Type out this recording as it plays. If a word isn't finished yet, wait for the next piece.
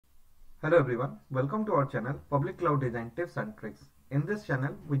Hello everyone, welcome to our channel Public Cloud Design Tips and Tricks. In this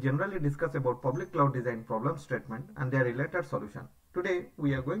channel, we generally discuss about public cloud design problem statement and their related solution. Today,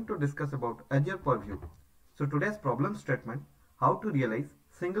 we are going to discuss about Azure Purview. So today's problem statement, how to realize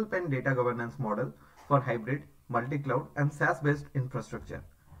single pane data governance model for hybrid, multi-cloud and SaaS-based infrastructure.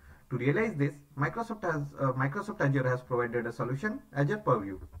 To realize this, Microsoft Azure has provided a solution, Azure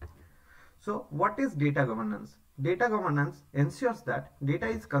Purview. So what is data governance? Data governance ensures that data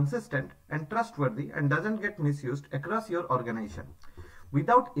is consistent and trustworthy and doesn't get misused across your organization.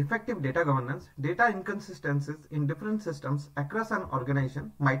 Without effective data governance, data inconsistencies in different systems across an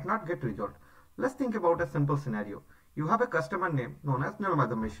organization might not get resolved. Let's think about a simple scenario. You have a customer name known as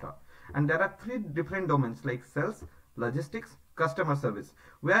Nirmada Mishra, and there are three different domains like sales, logistics, customer service,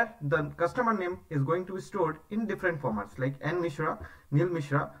 where the customer name is going to be stored in different formats like N Mishra, Nil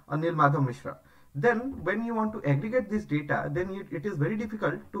Mishra or Nil Madhav Mishra. Then when you want to aggregate this data, then it is very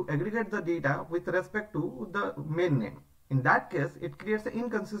difficult to aggregate the data with respect to the main name. In that case, it creates an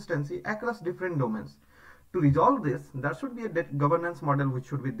inconsistency across different domains. To resolve this, there should be a governance model which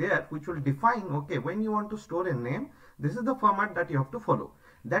should be there, which will define, okay, when you want to store a name, this is the format that you have to follow.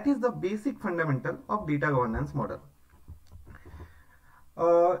 That is the basic fundamental of data governance model.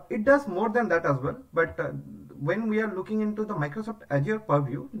 It does more than that as well, but when we are looking into the Microsoft Azure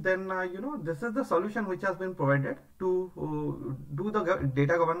Purview, then this is the solution which has been provided to do the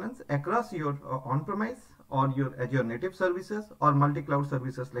data governance across your on-premise or your Azure native services or multi-cloud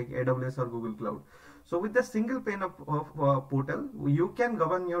services like AWS or Google Cloud. So with the single pane of portal, you can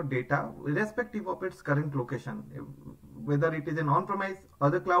govern your data irrespective of its current location, whether it is in on-premise,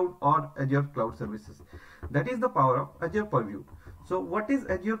 other cloud or Azure cloud services. That is the power of Azure Purview. So what is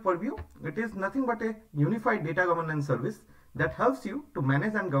Azure Purview? It is nothing but a unified data governance service that helps you to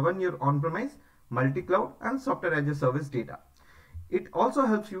manage and govern your on-premise, multi-cloud and software as a service data. It also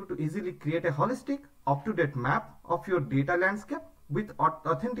helps you to easily create a holistic, up-to-date map of your data landscape with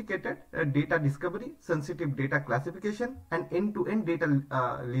authenticated data discovery, sensitive data classification and end-to-end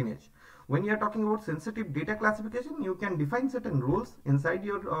data lineage. When you are talking about sensitive data classification, you can define certain rules inside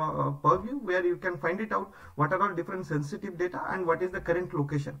your purview where you can find it out what are all different sensitive data and what is the current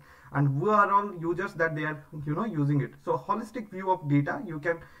location and who are all users that they are using it. So holistic view of data you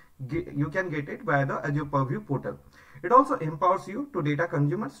can get it via the Azure Purview portal. It also empowers you to data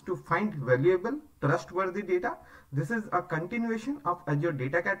consumers to find valuable, trustworthy data. This is a continuation of Azure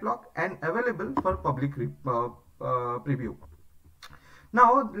Data Catalog and available for public preview.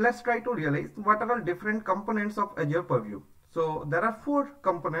 Now let's try to realize what are all different components of Azure Purview. So there are four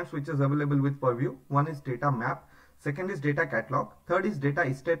components which is available with Purview. One is data map, second is data catalog, third is data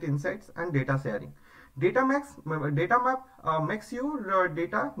estate insights and data sharing. Data map makes your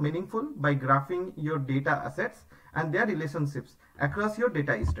data meaningful by graphing your data assets and their relationships across your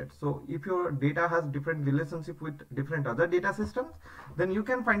data estate. So if your data has different relationship with different other data systems, then you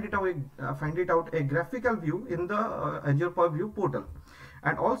can find it out a graphical view in the Azure Purview portal.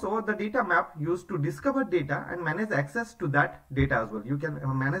 And also the data map used to discover data and manage access to that data as well. You can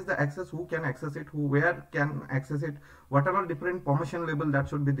manage the access, who can access it, where can access it, what are all different permission level that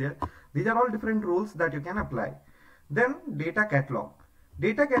should be there. These are all different rules that you can apply. Then data catalog.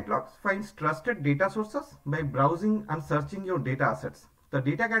 Data catalog finds trusted data sources by browsing and searching your data assets. The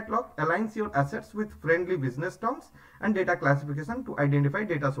data catalog aligns your assets with friendly business terms and data classification to identify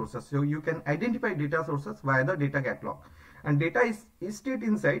data sources. So you can identify data sources via the data catalog. And data estate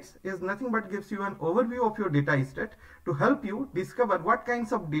insights is nothing but gives you an overview of your data estate to help you discover what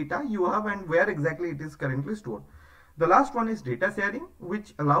kinds of data you have and where exactly it is currently stored. The last one is data sharing,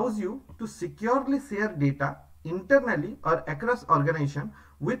 which allows you to securely share data internally or across organization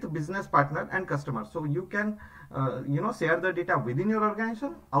with business partner and customers. So you can share the data within your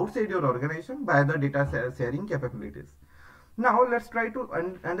organization, outside your organization by the data sharing capabilities. Now let's try to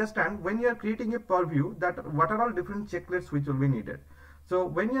understand when you are creating a purview that what are all different checklists which will be needed. So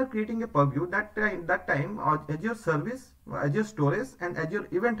when you are creating a purview, that time Azure Service, Azure Storage and Azure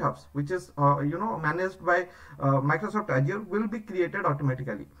Event Hubs, which is managed by Microsoft Azure, will be created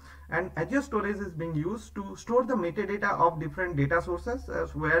automatically. And Azure Storage is being used to store the metadata of different data sources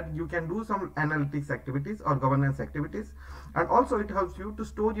where you can do some analytics activities or governance activities. And also it helps you to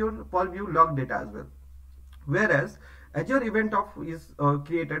store your purview log data as well. Whereas Azure Event Hub is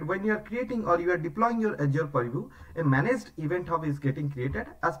created when you are creating or you are deploying your Azure Purview. A managed event hub is getting created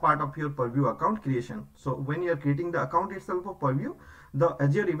as part of your Purview account creation. So when you are creating the account itself of Purview, the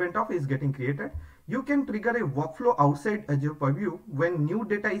Azure Event Hub is getting created. You can trigger a workflow outside Azure Purview when new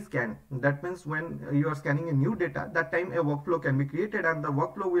data is scanned. That means when you are scanning a new data, that time a workflow can be created and the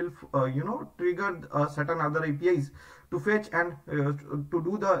workflow will trigger certain other APIs to fetch and to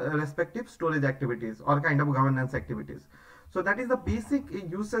do the respective storage activities or kind of governance activities. So that is the basic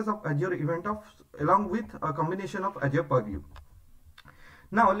uses of Azure Event Ops along with a combination of Azure Purview.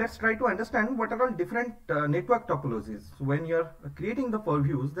 Now let's try to understand what are all different network topologies. When you are creating the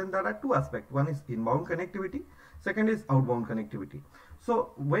purviews, then there are two aspects. One is inbound connectivity, second is outbound connectivity.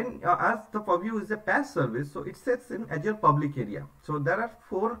 So when as the purview is a PaaS service, so it sits in Azure public area. So there are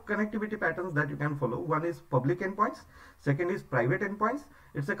four connectivity patterns that you can follow. One is public endpoints, second is private endpoints.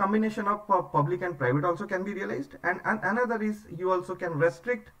 It's a combination of public and private also can be realized, and another is you also can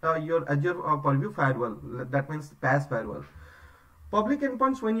restrict your Azure Purview firewall. That means PaaS firewall. Public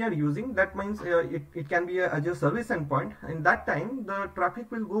endpoints, when you are using, that means it can be a Azure service endpoint. In that time, the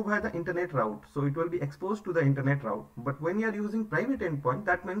traffic will go via the internet route, so it will be exposed to the internet route. But when you are using private endpoint,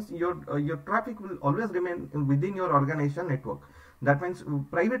 that means your traffic will always remain within your organization network. That means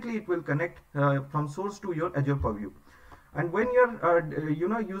privately it will connect from source to your Azure Purview. And when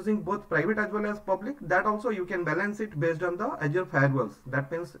you're using both private as well as public, that also you can balance it based on the Azure firewalls.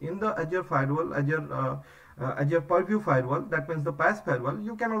 That means in the Azure firewall, Azure Purview firewall, that means the PaaS firewall,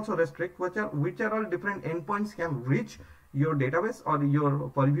 you can also restrict which are all different endpoints can reach your database or your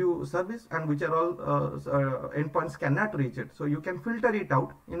Purview service, and which are all endpoints cannot reach it. So you can filter it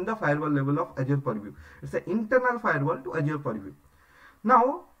out in the firewall level of Azure Purview. It's an internal firewall to Azure Purview.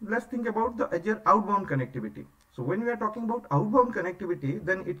 Now let's think about the Azure outbound connectivity. So when we are talking about outbound connectivity,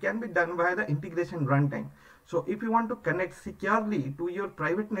 then it can be done via the integration runtime. So if you want to connect securely to your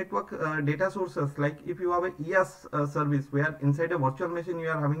private network data sources, like if you have a ES service where inside a virtual machine you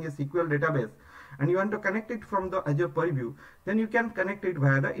are having a SQL database and you want to connect it from the Azure Purview, then you can connect it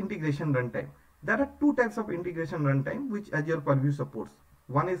via the integration runtime. There are two types of integration runtime which Azure Purview supports.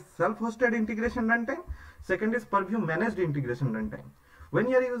 One is self-hosted integration runtime, second is Purview managed integration runtime. When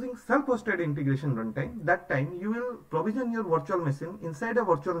you are using self-hosted integration runtime, that time you will provision your virtual machine inside a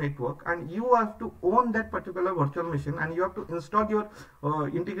virtual network, and you have to own that particular virtual machine, and you have to install your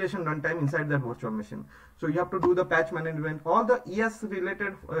integration runtime inside that virtual machine. So you have to do the patch management, all the ES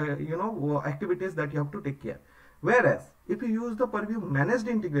related activities that you have to take care. Whereas if you use the Purview managed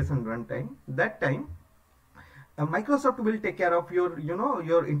integration runtime, that time Microsoft will take care of your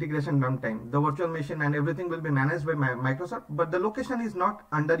integration runtime. The virtual machine and everything will be managed by Microsoft, but the location is not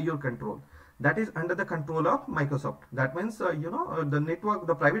under your control. That is under the control of Microsoft. That means the network,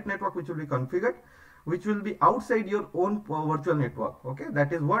 the private network which will be configured, which will be outside your own virtual network. Okay,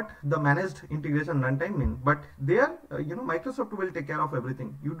 that is what the managed integration runtime means. But there Microsoft will take care of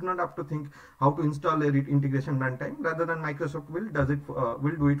everything. You do not have to think how to install a integration runtime. Rather than Microsoft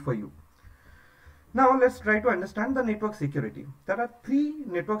will do it for you. Now let's try to understand the network security. There are three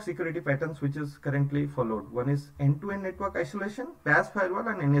network security patterns which is currently followed. One is end-to-end network isolation, PaaS firewall,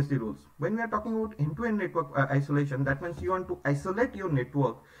 and NSD rules. When we are talking about end-to-end network isolation, that means you want to isolate your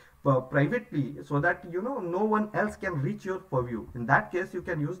network privately so that no one else can reach your purview. In that case, you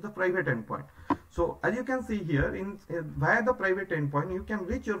can use the private endpoint. So as you can see here, via the private endpoint, you can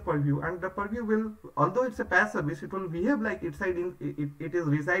reach your purview, and the purview will, although it's a PaaS service, it will behave like it is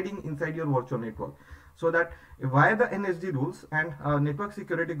residing inside your virtual network. So that via the NSD rules and network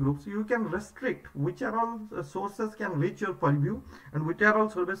security groups, you can restrict which are all sources can reach your purview, and which are all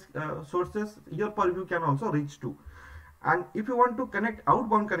sources your purview can also reach to. And if you want to connect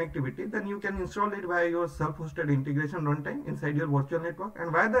outbound connectivity, then you can install it via your self-hosted integration runtime inside your virtual network,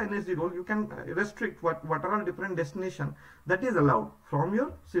 and via the NSD rule you can restrict what are all different destination that is allowed from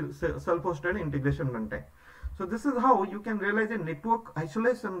your self-hosted integration runtime. So this is how you can realize a network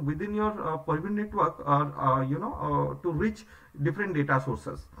isolation within your Purview network, or to reach different data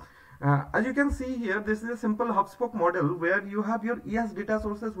sources. As you can see here, this is a simple hub-spoke model where you have your ES data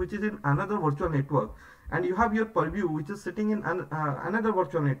sources which is in another virtual network, and you have your Purview which is sitting in another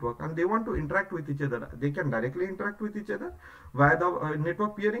virtual network, and they want to interact with each other. They can directly interact with each other via the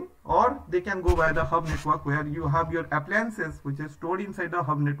network peering, or they can go via the hub network where you have your appliances which is stored inside the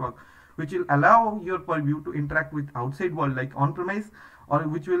hub network, which will allow your Purview to interact with outside world like on-premise, or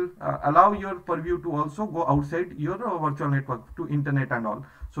which will allow your Purview to also go outside your virtual network to internet and all.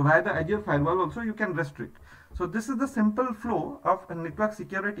 So via the Azure firewall also you can restrict. So this is the simple flow of network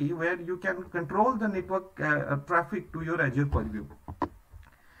security where you can control the network traffic to your Azure Purview.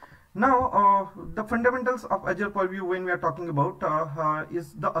 Now the fundamentals of Azure Purview when we are talking about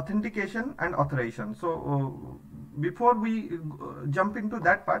is the authentication and authorization. So before we jump into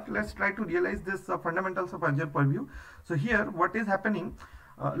that part, let's try to realize this fundamentals of Azure Purview. So here what is happening,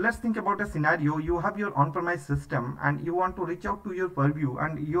 let's think about a scenario. You have your on-premise system and you want to reach out to your Purview,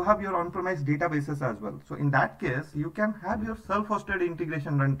 and you have your on-premise databases as well. So in that case, you can have your self-hosted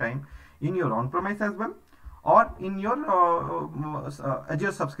integration runtime in your on-premise as well, or in your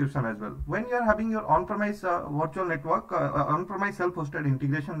Azure subscription as well. When you are having your on-premise virtual network, on-premise self-hosted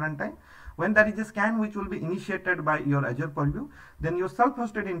integration runtime, when there is a scan which will be initiated by your Azure Purview, then your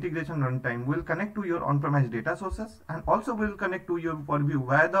self-hosted integration runtime will connect to your on-premise data sources and also will connect to your Purview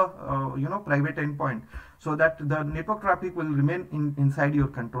via the private endpoint, so that the network traffic will remain inside your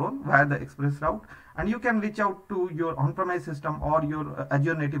control via the express route, and you can reach out to your on-premise system or your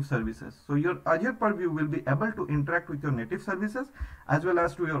Azure native services. So your Azure Purview will be able to interact with your native services as well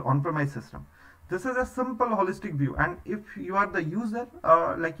as to your on-premise system. This is a simple holistic view, and if you are the user,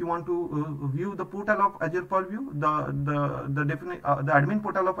 like you want to view the portal of Azure Purview, the admin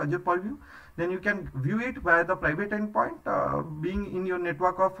portal of Azure Purview, then you can view it via the private endpoint, being in your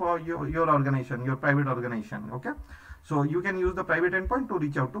network of your organization, your private organization. Okay, so you can use the private endpoint to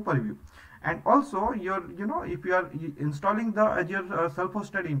reach out to Purview. And also if you are installing the Azure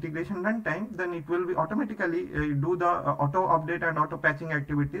self-hosted integration runtime, then it will be automatically do the auto update and auto patching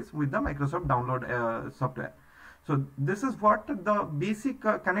activities with the Microsoft download software. So this is what the basic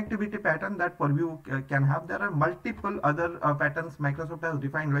connectivity pattern that Purview can have. There are multiple other patterns Microsoft has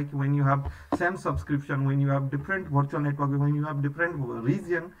defined, like when you have SAM subscription, when you have different virtual network, when you have different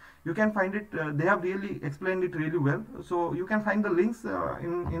region, you can find it. They have really explained it really well. So you can find the links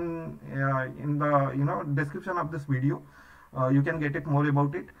in the description of this video. You can get it more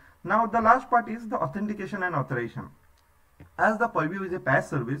about it. Now the last part is the authentication and authorization. As the Purview is a PaaS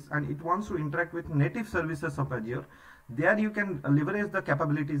service and it wants to interact with native services of Azure, there you can leverage the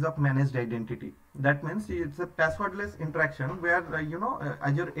capabilities of managed identity. That means it's a passwordless interaction where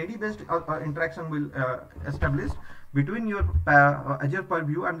Azure AD based interaction will established between your Azure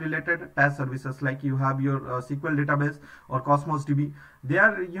Purview and related PaaS services, like you have your SQL database or Cosmos DB.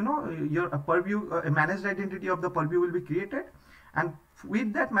 There your Purview, a managed identity of the Purview will be created, and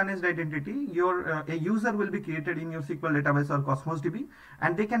with that managed identity, a user will be created in your SQL database or Cosmos DB,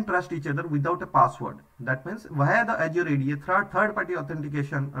 and they can trust each other without a password. That means via the Azure AD, a third-party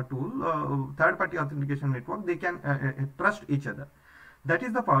authentication tool, third-party authentication network, they can trust each other. That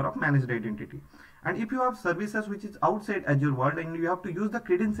is the power of managed identity. And if you have services which is outside Azure world and you have to use the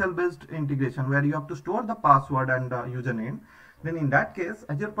credential-based integration where you have to store the password and username, then in that case,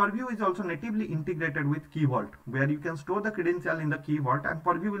 Azure Purview is also natively integrated with Key Vault, where you can store the credential in the Key Vault and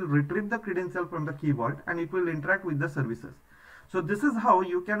Purview will retrieve the credential from the Key Vault and it will interact with the services. So this is how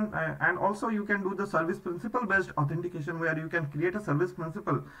you can, and also you can do the service principal based authentication, where you can create a service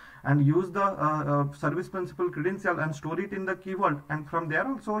principal and use the service principal credential and store it in the Key Vault, and from there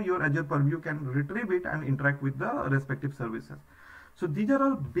also your Azure Purview can retrieve it and interact with the respective services. So these are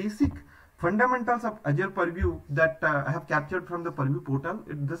all basic fundamentals of Azure Purview that I have captured from the Purview portal.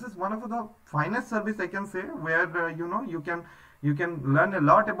 This is one of the finest service I can say, where you can learn a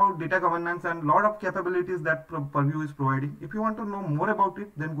lot about data governance and lot of capabilities that Purview is providing. If you want to know more about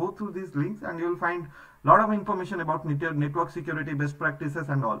it, then go through these links and you will find a lot of information about network security, best practices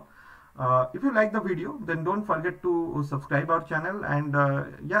and all. If you like the video, then don't forget to subscribe our channel, and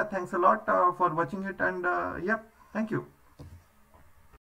yeah, thanks a lot for watching it, and yeah, thank you.